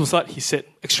 And this was what he said,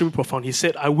 extremely profound. He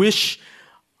said, I wish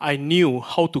I knew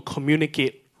how to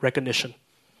communicate recognition.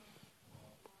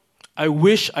 I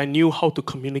wish I knew how to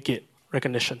communicate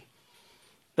recognition.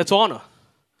 That's honor.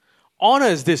 Honor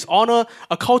is this. Honor,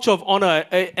 a culture of honor,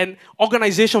 an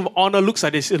organization of honor looks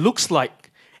like this. It looks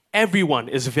like everyone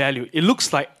is valued. It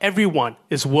looks like everyone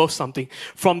is worth something.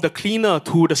 From the cleaner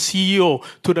to the CEO,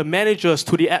 to the managers,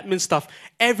 to the admin staff,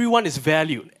 everyone is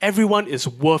valued. Everyone is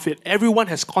worth it. Everyone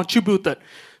has contributed.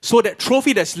 So that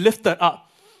trophy that's lifted up,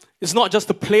 it's not just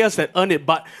the players that earn it,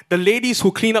 but the ladies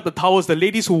who clean up the towels, the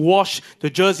ladies who wash the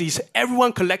jerseys,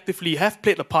 everyone collectively have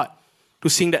played a part to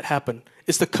seeing that happen.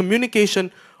 It's the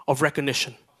communication of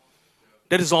recognition.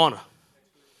 That is honor.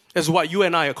 That's what you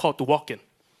and I are called to walk in.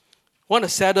 One of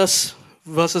the saddest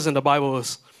verses in the Bible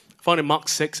is found in Mark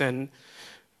 6, and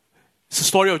it's the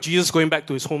story of Jesus going back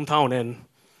to his hometown, and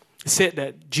it said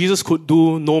that Jesus could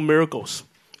do no miracles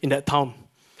in that town.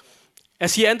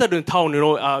 As he entered the town,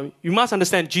 you must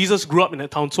understand, Jesus grew up in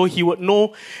that town, so he would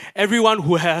know everyone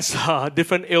who has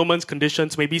different ailments,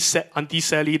 conditions, maybe Auntie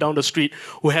Sally down the street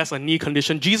who has a knee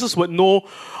condition. Jesus would know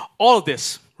all of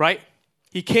this, right?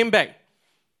 He came back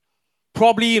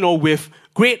probably, with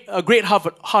a great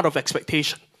heart of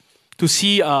expectation to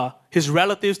see his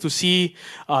relatives, to see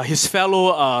his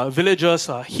fellow villagers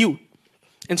healed.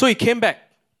 And so he came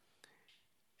back,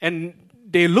 and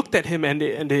they looked at him and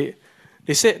they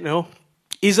said,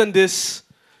 isn't this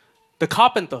the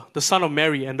carpenter, the son of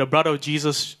Mary, and the brother of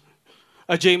Jesus,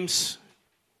 James,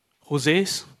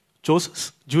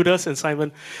 Joseph, Judas, and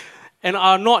Simon? And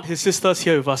are not his sisters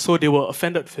here with us? So they were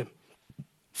offended with him.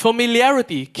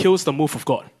 Familiarity kills the move of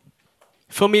God.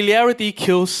 Familiarity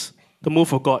kills the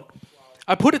move of God.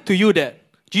 I put it to you that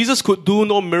Jesus could do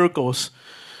no miracles.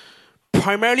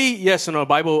 Primarily, yes, the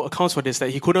Bible accounts for this, that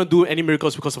he couldn't do any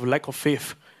miracles because of lack of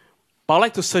faith. But I'd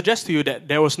like to suggest to you that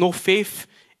there was no faith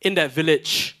in that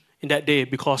village in that day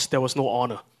because there was no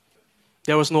honor.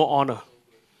 There was no honor.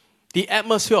 The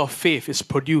atmosphere of faith is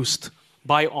produced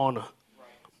by honor,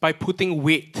 by putting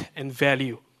weight and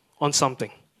value on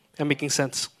something and making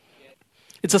sense.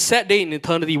 It's a sad day in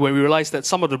eternity when we realize that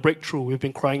some of the breakthrough we've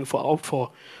been crying out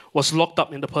for was locked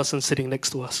up in the person sitting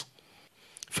next to us.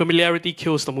 Familiarity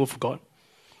kills the move of God.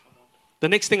 The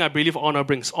next thing I believe honor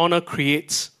brings, honor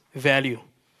creates value.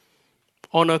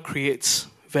 Honor creates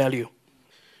value.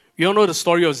 We all know the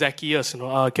story of Zacchaeus.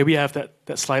 Can we have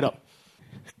that slide up?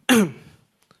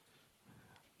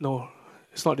 No,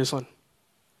 it's not this one.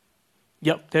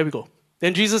 Yep, there we go.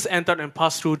 Then Jesus entered and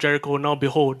passed through Jericho. Now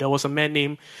behold, there was a man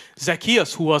named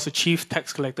Zacchaeus who was a chief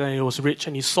tax collector, and he was rich,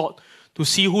 and he sought to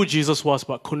see who Jesus was,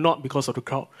 but could not because of the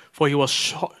crowd, for he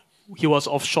was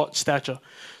of short stature.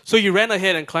 So he ran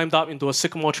ahead and climbed up into a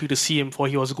sycamore tree to see him, for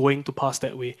he was going to pass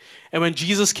that way. And when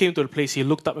Jesus came to the place, he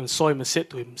looked up and saw him and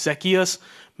said to him, Zacchaeus,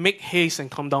 make haste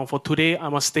and come down, for today I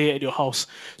must stay at your house.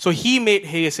 So he made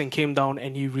haste and came down,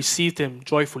 and he received him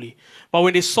joyfully. But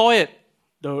when they saw it,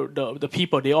 the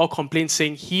people, they all complained,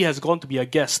 saying, he has gone to be a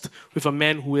guest with a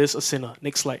man who is a sinner.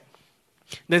 Next slide.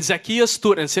 Then Zacchaeus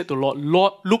stood and said to the Lord,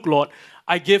 Look, Lord,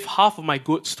 I give half of my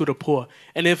goods to the poor,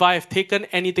 and if I have taken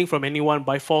anything from anyone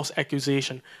by false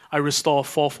accusation, I restore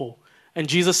fourfold. And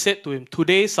Jesus said to him,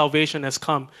 Today salvation has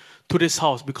come to this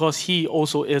house, because he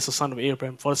also is a son of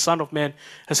Abraham. For the Son of Man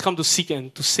has come to seek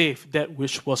and to save that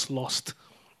which was lost.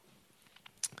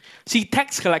 See,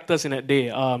 tax collectors in that day,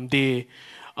 they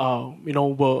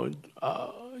were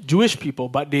Jewish people,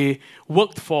 but they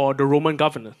worked for the Roman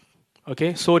governor.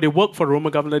 Okay, so they worked for the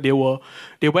Roman governor.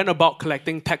 They went about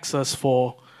collecting taxes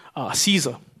for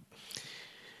Caesar.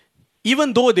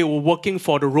 Even though they were working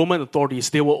for the Roman authorities,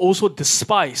 they were also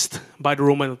despised by the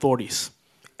Roman authorities.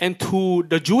 And to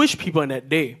the Jewish people in that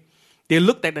day, they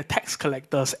looked at the tax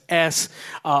collectors as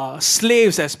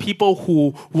slaves, as people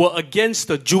who were against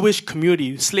the Jewish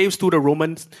community, slaves to the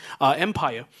Roman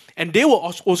Empire. And they were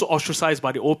also ostracized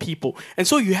by the old people. And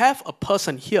so you have a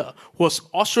person here who was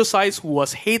ostracized, who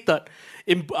was hated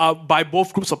by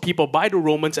both groups of people, by the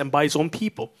Romans and by his own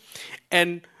people.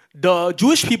 And the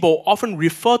Jewish people often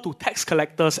refer to tax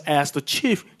collectors as the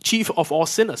chief of all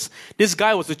sinners. This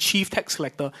guy was the chief tax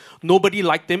collector. Nobody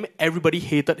liked him. Everybody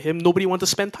hated him. Nobody wanted to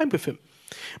spend time with him.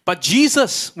 But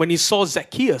Jesus, when he saw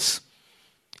Zacchaeus,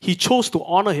 he chose to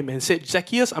honor him and said,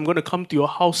 Zacchaeus, I'm going to come to your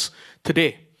house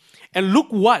today. And look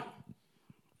what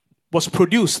was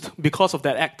produced because of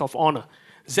that act of honor.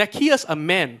 Zacchaeus, a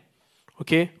man,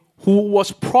 okay, who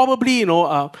was probably,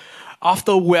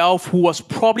 after wealth, who was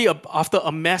probably after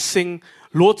amassing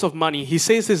loads of money, he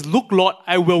says this, Look, Lord,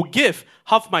 I will give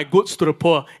half my goods to the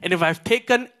poor, and if I've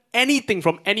taken anything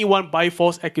from anyone by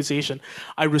false accusation,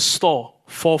 I restore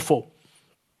fourfold.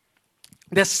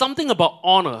 There's something about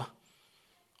honor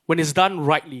when it's done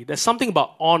rightly. There's something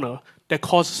about honor that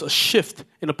causes a shift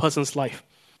in a person's life.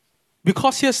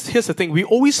 Because here's the thing, we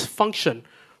always function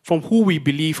from who we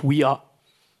believe we are.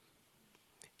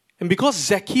 And because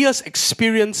Zacchaeus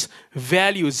experienced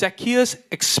value, Zacchaeus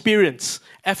experienced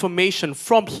affirmation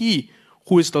from he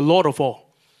who is the Lord of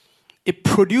all, it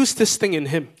produced this thing in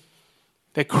him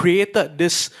that created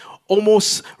this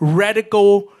almost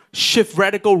radical shift,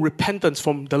 radical repentance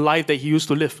from the life that he used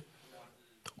to live.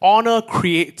 Honor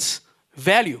creates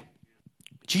value.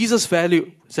 Jesus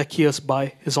valued Zacchaeus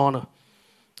by his honor,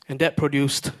 and that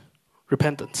produced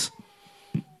repentance.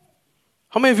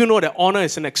 How many of you know that honor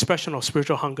is an expression of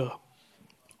spiritual hunger?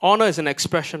 Honor is an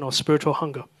expression of spiritual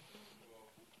hunger.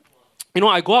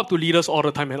 I go up to leaders all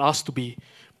the time and ask to be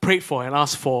prayed for and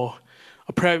ask for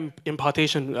a prayer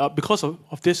impartation. Because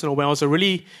of this, when I was a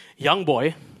really young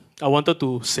boy, I wanted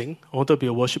to sing. I wanted to be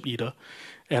a worship leader.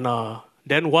 And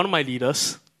then one of my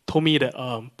leaders told me that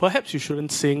perhaps you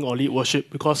shouldn't sing or lead worship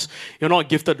because you're not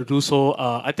gifted to do so.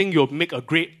 I think you'll make a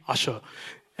great usher.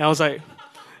 And I was like,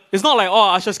 it's not like,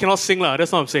 ushers cannot sing.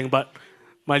 That's not what I'm saying. But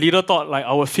my leader thought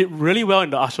I would fit really well in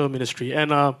the usher ministry.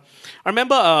 And I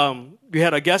remember we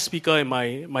had a guest speaker in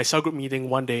my cell group meeting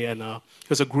one day, and he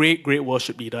was a great, great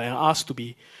worship leader. And I asked to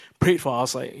be prayed for. I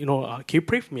was like, can you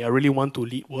pray for me? I really want to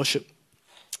lead worship.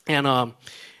 And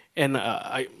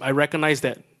I recognized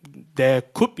that there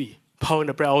could be power in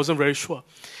the prayer. I wasn't very sure.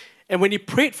 And when he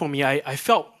prayed for me, I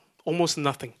felt almost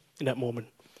nothing in that moment.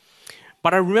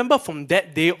 But I remember from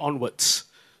that day onwards,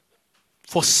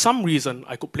 for some reason,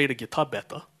 I could play the guitar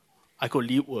better. I could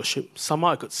lead worship. Somehow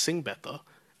I could sing better.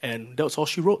 And that was all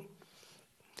she wrote.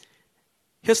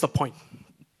 Here's the point.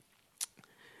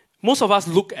 Most of us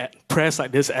look at prayers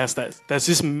like this as that there's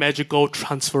this magical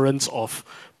transference of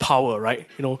power, right?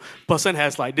 Person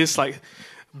has like this like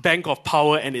bank of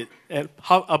power and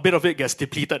a bit of it gets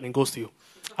depleted and goes to you.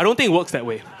 I don't think it works that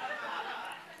way.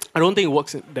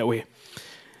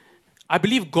 I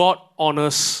believe God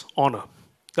honors honor.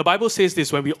 The Bible says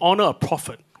this: when we honor a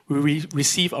prophet, we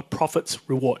receive a prophet's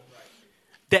reward.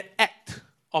 That act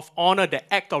of honor,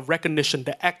 the act of recognition,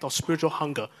 the act of spiritual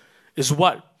hunger is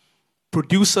what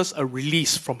produces a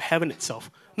release from heaven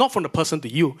itself. Not from the person to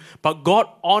you, but God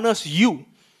honors you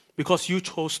because you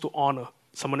chose to honor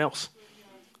someone else.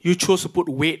 You chose to put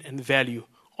weight and value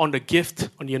on the gift,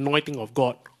 on the anointing of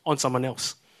God, on someone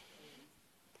else.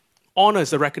 Honor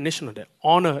is a recognition of that.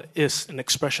 Honor is an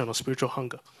expression of spiritual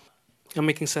hunger. Am I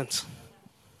making sense?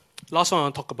 Last one I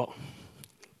want to talk about.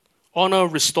 Honor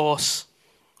restores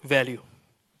value.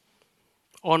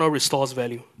 Honor restores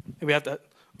value. And we have that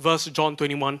verse, John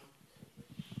 21.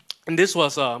 And this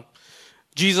was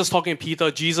Jesus talking to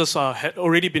Peter. Jesus had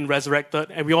already been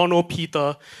resurrected. And we all know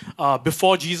Peter,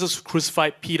 before Jesus was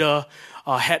crucified, Peter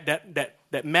had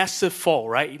that massive fall,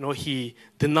 right? He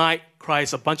denied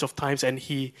Christ a bunch of times and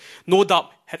he no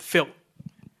doubt had failed.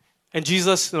 And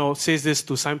Jesus says this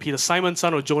to Simon Peter: Simon,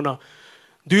 son of Jonah,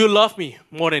 do you love me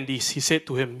more than these? He said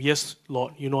to him, yes,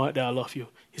 Lord, you know that I love you.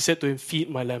 He said to him, feed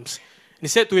my lambs. And he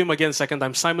said to him again the second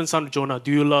time, Simon, son of Jonah,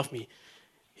 do you love me?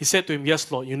 He said to him,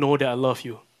 yes, Lord, you know that I love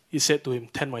you. He said to him,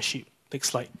 tend my sheep. Next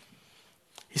slide.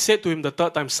 He said to him the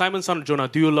third time, Simon, son of Jonah,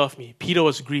 do you love me? Peter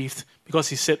was grieved because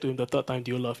he said to him the third time,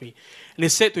 do you love me? And he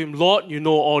said to him, Lord, you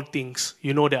know all things.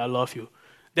 You know that I love you.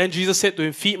 Then Jesus said to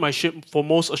him, feed my sheep, for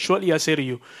most assuredly I say to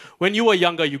you, when you were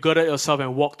younger, you girded yourself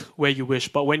and walked where you wish.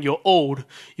 But when you're old,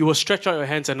 you will stretch out your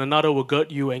hands and another will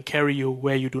gird you and carry you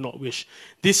where you do not wish.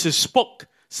 This is spoke,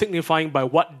 signifying by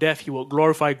what death he will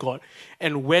glorify God.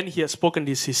 And when he had spoken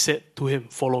this, he said to him,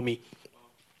 follow me.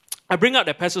 I bring out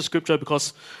that passage of scripture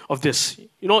because of this.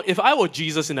 If I were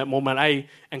Jesus in that moment, I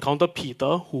encountered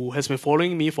Peter, who has been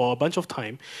following me for a bunch of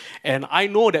time, and I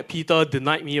know that Peter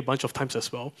denied me a bunch of times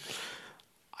as well.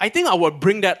 I think I would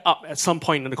bring that up at some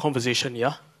point in the conversation,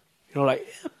 yeah?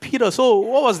 Peter, so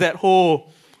what was that whole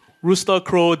rooster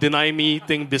crow deny me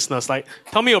thing business?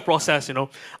 Tell me your process,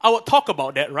 I would talk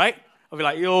about that, right? I'll be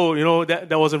like,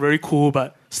 that wasn't very cool,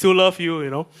 but still love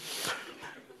you,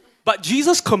 But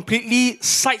Jesus completely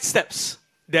sidesteps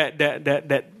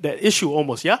that issue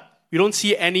almost, yeah? We don't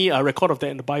see any record of that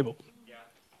in the Bible. Yeah.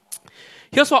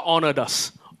 Here's what honor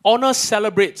does. Honor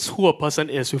celebrates who a person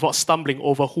is without stumbling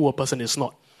over who a person is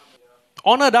not.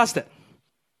 Honor does that.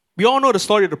 We all know the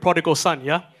story of the prodigal son,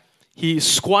 yeah? He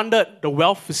squandered the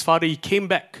wealth of his father. He came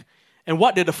back. And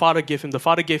what did the father give him? The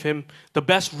father gave him the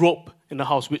best robe in the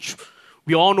house, which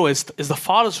we all know is the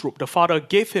father's robe. The father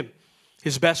gave him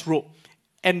his best robe.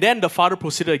 And then the father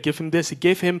proceeded to give him this. He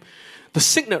gave him the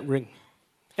signet ring.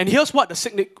 And here's what the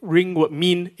signet ring would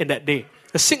mean in that day.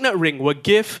 The signet ring would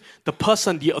give the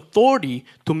person the authority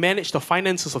to manage the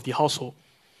finances of the household.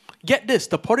 Get this,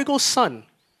 the prodigal son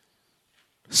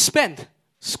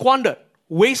squandered,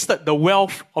 wasted the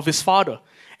wealth of his father.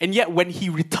 And yet when he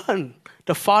returned,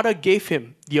 the father gave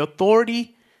him the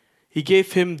authority, he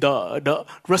gave him the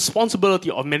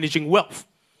responsibility of managing wealth.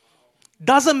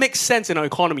 Doesn't make sense in our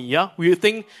economy, yeah? We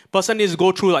think person needs to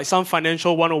go through some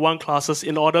financial 101 classes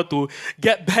in order to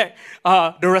get back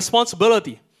the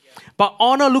responsibility. But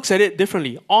honor looks at it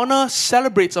differently. Honor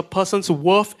celebrates a person's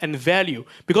worth and value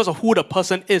because of who the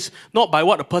person is, not by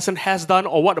what the person has done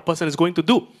or what the person is going to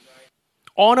do.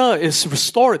 Honor is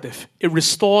restorative. It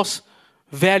restores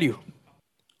value.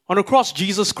 On the cross,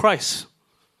 Jesus Christ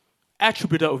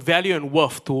attributed value and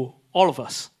worth to all of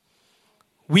us.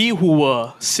 We who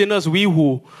were sinners, we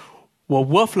who were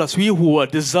worthless, we who were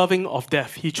deserving of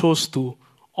death, he chose to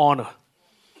honor.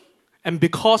 And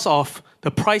because of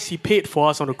the price he paid for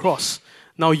us on the cross,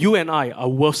 now you and I are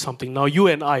worth something. Now you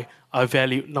and I are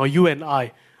valued. Now you and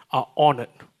I are honored.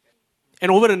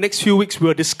 And over the next few weeks,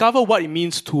 we'll discover what it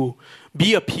means to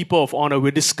be a people of honor.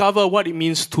 We'll discover what it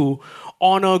means to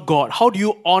honor God. How do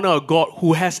you honor a God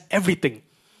who has everything?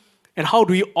 And how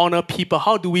do we honor people?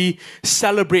 How do we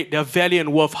celebrate their value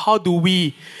and worth? How do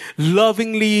we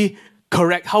lovingly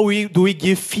correct? How do we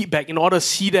give feedback in order to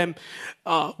see them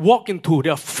walk into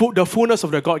the fullness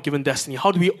of their God-given destiny?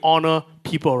 How do we honor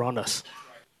people around us?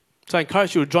 So I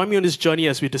encourage you to join me on this journey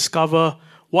as we discover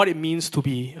what it means to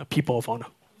be a people of honor.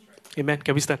 Amen.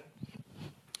 Can we stand?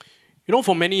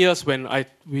 For many years when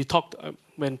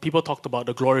people talked about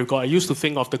the glory of God, I used to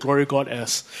think of the glory of God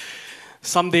as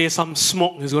someday some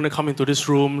smoke is going to come into this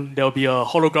room. There will be a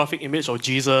holographic image of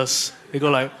Jesus. They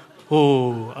go like,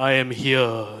 oh, I am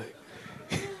here.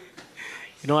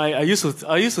 I used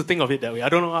to think of it that way. I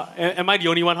don't know. Am I the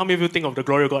only one? How many of you think of the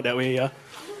glory of God that way? Yeah.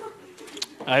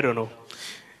 I don't know.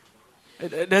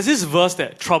 There's this verse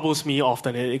that troubles me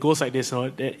often. It goes like this: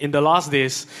 in the last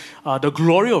days, the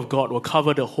glory of God will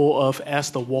cover the whole earth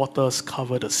as the waters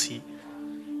cover the sea.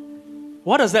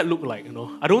 What does that look like?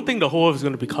 I don't think the whole earth is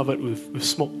going to be covered with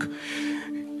smoke.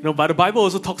 But the Bible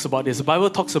also talks about this. The Bible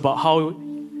talks about how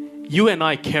you and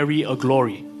I carry a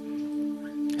glory.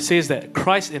 It says that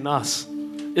Christ in us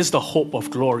is the hope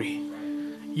of glory.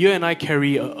 You and I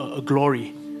carry a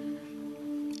glory.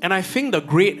 And I think the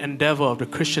great endeavor of the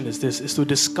Christian is to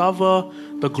discover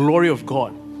the glory of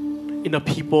God in the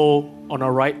people on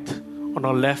our right, on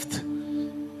our left,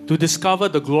 to discover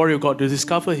the glory of God, to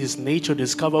discover His nature,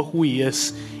 discover who He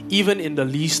is, even in the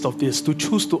least of this, to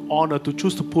choose to honor, to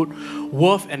choose to put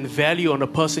worth and value on a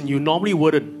person you normally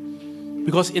wouldn't.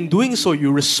 Because in doing so,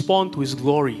 you respond to His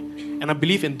glory. And I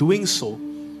believe in doing so,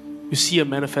 you see a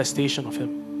manifestation of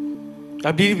Him.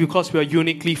 I believe because we are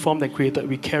uniquely formed and created,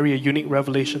 we carry a unique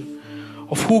revelation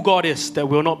of who God is that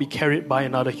will not be carried by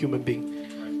another human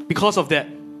being. Because of that,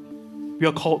 we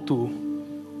are called to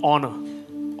honor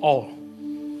all.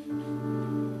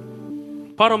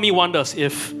 Part of me wonders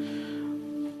if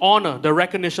honor, the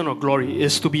recognition of glory,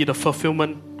 is to be the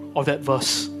fulfillment of that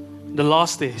verse. In the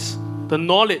last days, the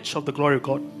knowledge of the glory of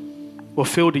God will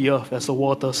fill the earth as the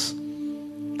waters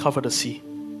cover the sea.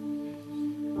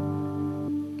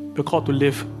 We're called to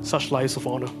live such lives of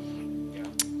honor.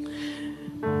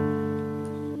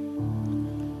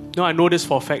 I know this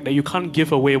for a fact that you can't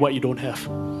give away what you don't have.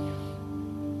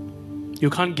 You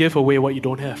can't give away what you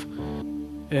don't have.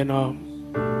 And I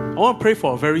want to pray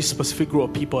for a very specific group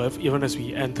of people, even as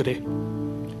we end today.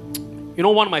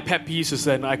 One of my pet peeves is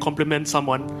that I compliment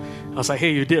someone. I was like,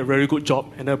 hey, you did a very good job.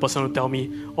 And then the person will tell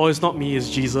me, oh, it's not me, it's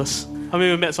Jesus. How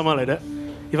many of you met someone like that?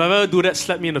 If I ever do that,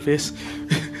 slap me in the face.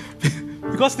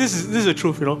 Because this is the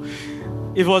truth,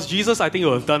 If it was Jesus, I think he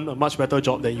would have done a much better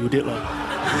job than you did.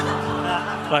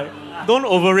 Like, don't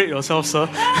overrate yourself, sir.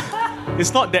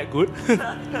 It's not that good.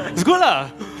 It's good, lah.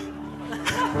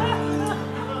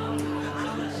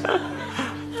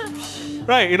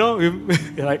 Right,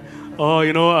 you're like, oh,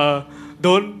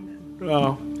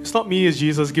 it's not me, it's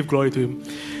Jesus, give glory to Him.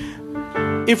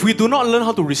 If we do not learn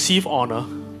how to receive honor,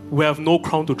 we have no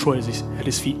crown to throw at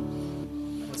His feet.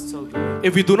 That's so good.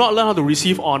 If we do not learn how to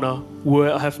receive honor, we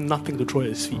will have nothing to throw at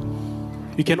His feet.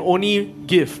 You can only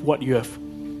give what you have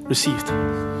received.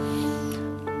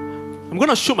 I'm going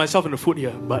to shoot myself in the foot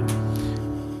here, but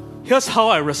here's how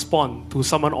I respond to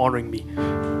someone honoring me.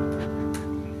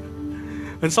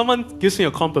 When someone gives me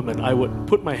a compliment, I would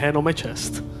put my hand on my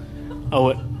chest. I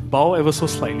would bow ever so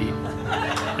slightly.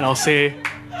 And I'll say,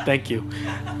 thank you.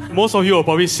 Most of you have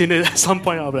probably seen it at some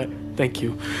point. I'll be like, thank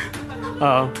you.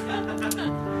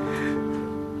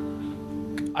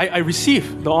 I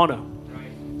receive the honor.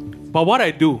 But what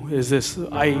I do is this.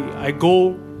 I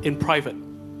go in private.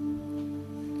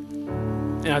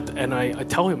 And I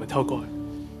tell Him, I tell God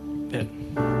that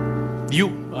you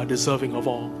are deserving of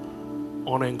all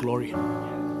honor and glory.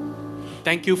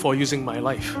 Thank you for using my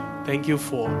life. Thank you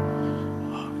for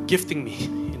gifting me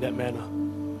in that manner.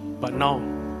 But now,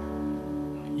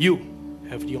 you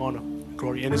have the honor,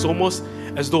 glory. And it's almost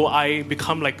as though I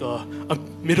become like a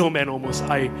middleman almost.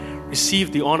 I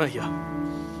receive the honor here.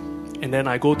 And then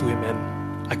I go to Him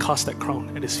and I cast that crown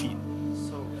at His feet.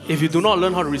 If you do not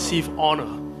learn how to receive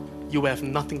honor, you will have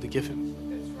nothing to give Him.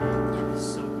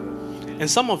 And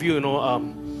some of you,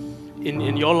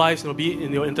 in your lives, be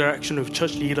in your interaction with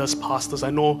church leaders, pastors. I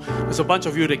know there's a bunch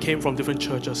of you that came from different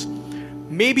churches.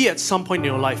 Maybe at some point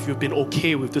in your life, you've been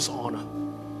okay with this honor.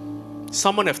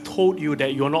 Someone have told you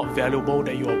that you're not valuable,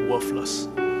 that you are worthless.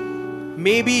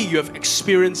 Maybe you have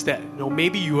experienced that.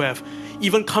 Maybe you have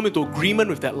even come into agreement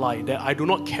with that lie, that I do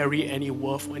not carry any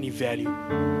worth or any value.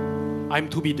 I'm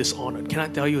to be dishonored. Can I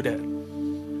tell you that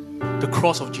the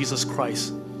cross of Jesus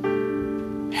Christ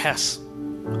has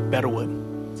a better word?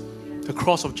 The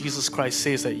cross of Jesus Christ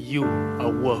says that you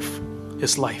are worth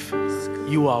His life.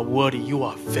 You are worthy. You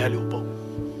are valuable.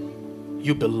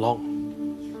 You belong.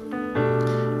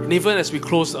 And even as we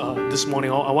close this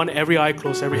morning, I want every eye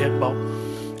closed, every head bowed.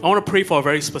 I want to pray for a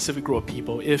very specific group of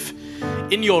people. If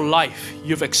in your life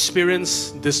you've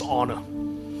experienced dishonor,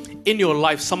 in your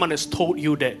life someone has told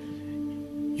you that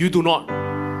you do not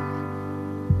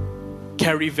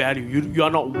carry value, you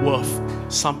are not worth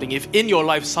something. If in your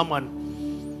life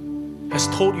someone has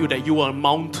told you that you will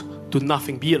amount to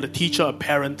nothing, be it a teacher, a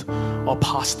parent, or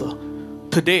pastor,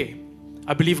 today,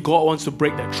 I believe God wants to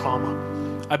break that trauma.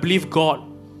 I believe God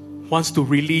wants to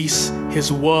release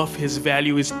His worth, His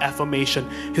value, His affirmation,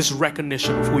 His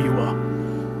recognition of who you are.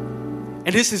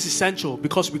 And this is essential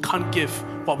because we can't give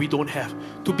what we don't have.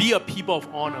 To be a people of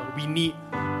honor, we need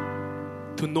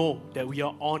to know that we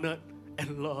are honored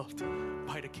and loved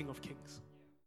by the King of Kings.